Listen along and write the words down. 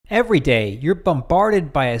Every day, you're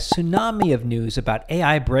bombarded by a tsunami of news about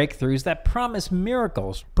AI breakthroughs that promise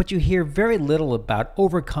miracles, but you hear very little about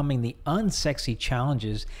overcoming the unsexy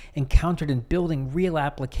challenges encountered in building real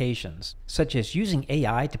applications, such as using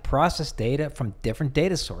AI to process data from different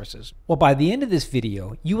data sources. Well, by the end of this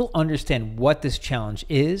video, you will understand what this challenge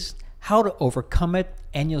is, how to overcome it,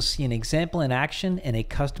 and you'll see an example in action in a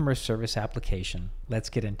customer service application. Let's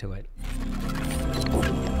get into it.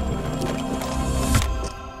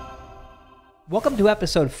 Welcome to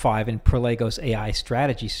episode 5 in Perlego's AI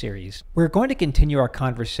strategy series. We're going to continue our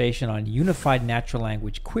conversation on Unified Natural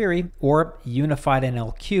Language Query, or Unified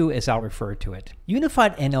NLQ as I'll refer to it.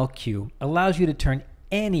 Unified NLQ allows you to turn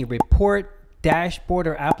any report, dashboard,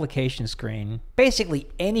 or application screen, basically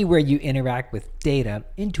anywhere you interact with data,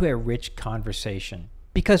 into a rich conversation.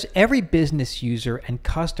 Because every business user and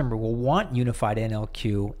customer will want Unified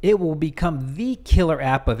NLQ, it will become the killer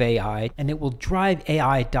app of AI, and it will drive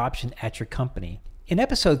AI adoption at your company. In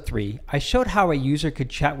episode 3, I showed how a user could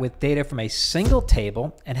chat with data from a single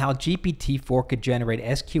table and how GPT-4 could generate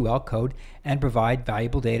SQL code and provide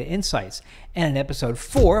valuable data insights. And in episode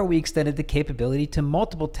 4, we extended the capability to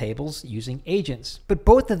multiple tables using agents. But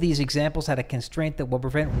both of these examples had a constraint that will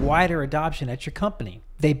prevent wider adoption at your company.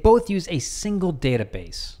 They both use a single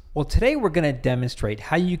database. Well, today we're going to demonstrate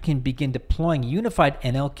how you can begin deploying Unified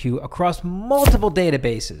NLQ across multiple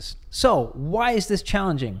databases. So, why is this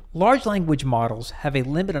challenging? Large language models have a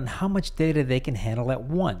limit on how much data they can handle at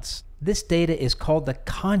once. This data is called the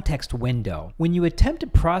context window. When you attempt to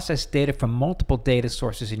process data from multiple data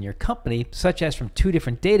sources in your company, such as from 2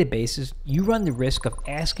 different databases, you run the risk of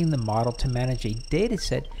asking the model to manage a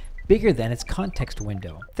dataset bigger than its context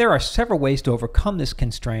window. There are several ways to overcome this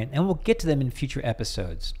constraint, and we'll get to them in future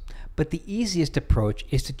episodes. But the easiest approach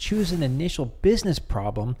is to choose an initial business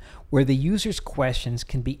problem where the user's questions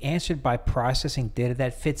can be answered by processing data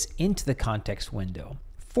that fits into the context window.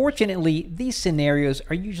 Fortunately, these scenarios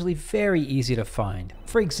are usually very easy to find.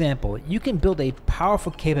 For example, you can build a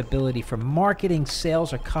powerful capability for marketing,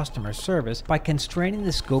 sales, or customer service by constraining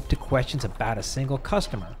the scope to questions about a single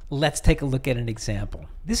customer. Let's take a look at an example.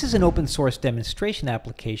 This is an open source demonstration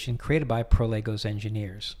application created by Perlego's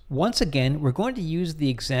engineers. Once again, we're going to use the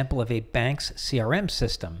example of a bank's CRM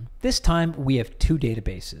system. This time, we have 2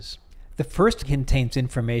 databases. The first contains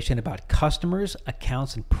information about customers,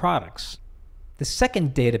 accounts, and products. The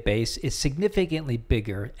second database is significantly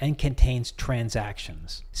bigger and contains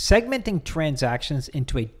transactions. Segmenting transactions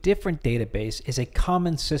into a different database is a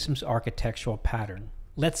common systems architectural pattern.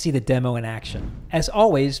 Let's see the demo in action. As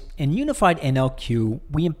always, in Unified NLQ,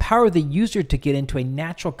 we empower the user to get into a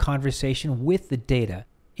natural conversation with the data.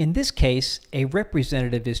 In this case, a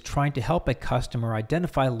representative is trying to help a customer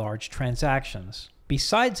identify large transactions.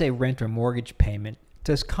 Besides a rent or mortgage payment,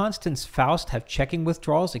 does Constance Faust have checking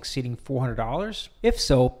withdrawals exceeding $400? If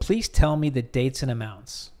so, please tell me the dates and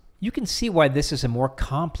amounts. You can see why this is a more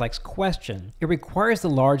complex question. It requires the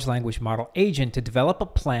large language model agent to develop a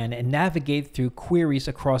plan and navigate through queries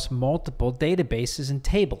across multiple databases and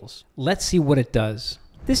tables. Let's see what it does.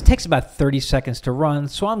 This takes about 30 seconds to run,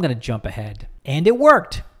 so I'm going to jump ahead. And it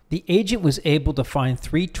worked! The agent was able to find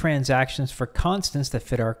 3 transactions for Constance that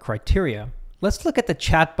fit our criteria. Let's look at the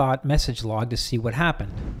chatbot message log to see what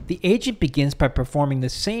happened. The agent begins by performing the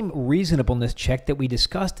same reasonableness check that we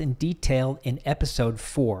discussed in detail in episode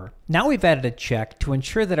 4. Now we've added a check to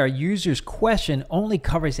ensure that our user's question only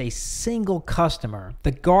covers a single customer,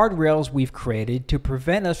 the guardrails we've created to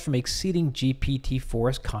prevent us from exceeding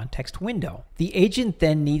GPT-4's context window. The agent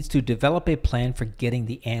then needs to develop a plan for getting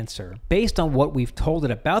the answer. Based on what we've told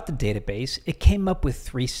it about the database, it came up with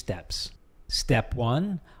 3 steps. Step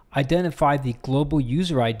 1. Identify the global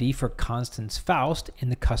user ID for Constance Faust in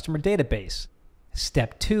the customer database.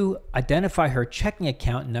 Step 2, identify her checking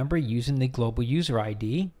account number using the global user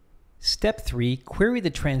ID. Step 3, query the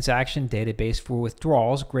transaction database for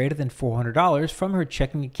withdrawals greater than $400 from her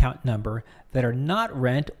checking account number that are not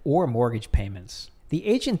rent or mortgage payments. The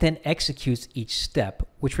agent then executes each step,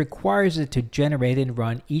 which requires it to generate and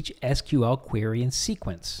run each SQL query in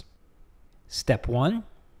sequence. Step 1.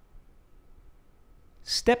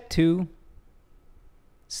 Step 2,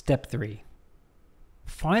 Step 3.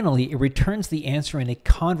 Finally, it returns the answer in a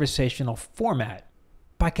conversational format.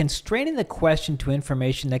 By constraining the question to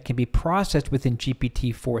information that can be processed within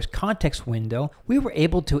GPT-4's context window, we were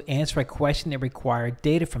able to answer a question that required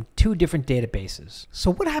data from 2 different databases.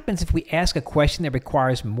 So what happens if we ask a question that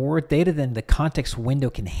requires more data than the context window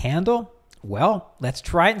can handle? Well, let's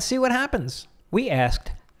try it and see what happens. We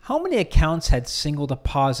asked, how many accounts had single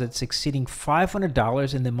deposits exceeding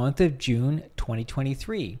 $500 in the month of June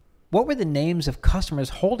 2023? What were the names of customers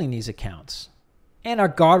holding these accounts? And our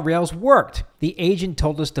guardrails worked. The agent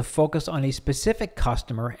told us to focus on a specific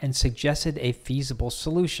customer and suggested a feasible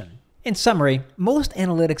solution. In summary, most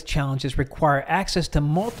analytics challenges require access to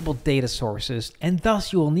multiple data sources, and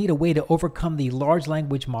thus you will need a way to overcome the large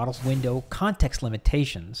language model's window context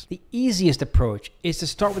limitations. The easiest approach is to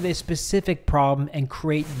start with a specific problem and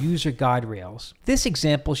create user guardrails. This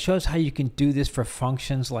example shows how you can do this for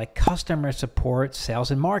functions like customer support, sales,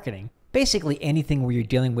 and marketing. Basically anything where you're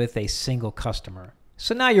dealing with a single customer.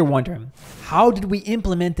 So now you're wondering, how did we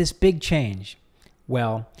implement this big change?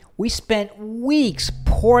 Well, we spent weeks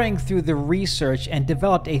poring through the research and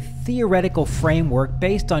developed a theoretical framework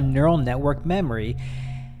based on neural network memory.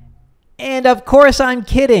 And of course I'm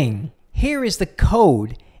kidding. Here is the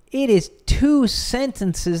code. It is 2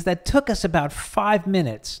 sentences that took us about 5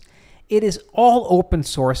 minutes. It is all open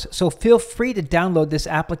source, so feel free to download this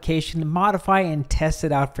application, modify and test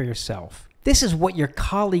it out for yourself. This is what your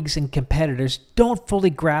colleagues and competitors don't fully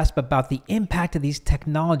grasp about the impact of these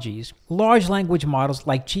technologies. Large language models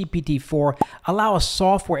like GPT-4 allow a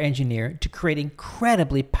software engineer to create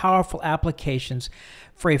incredibly powerful applications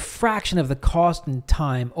for a fraction of the cost and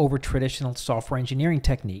time over traditional software engineering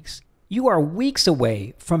techniques. You are weeks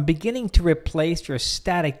away from beginning to replace your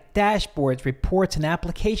static dashboards, reports, and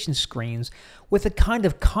application screens with the kind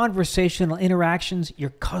of conversational interactions your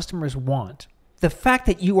customers want. The fact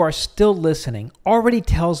that you are still listening already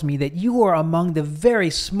tells me that you are among the very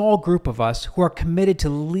small group of us who are committed to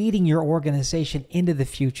leading your organization into the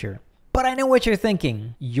future. But I know what you're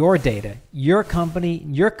thinking. Your data, your company,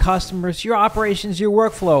 your customers, your operations, your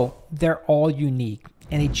workflow, they're all unique,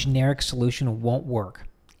 and a generic solution won't work.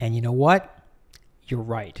 And you know what? You're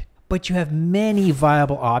right. But you have many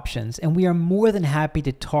viable options, and we are more than happy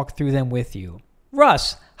to talk through them with you.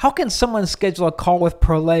 Russ, how can someone schedule a call with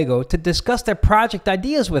Prolego to discuss their project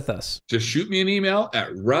ideas with us? Just shoot me an email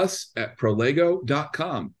at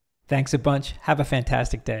russ@prolego.com. Thanks a bunch. Have a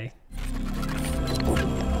fantastic day.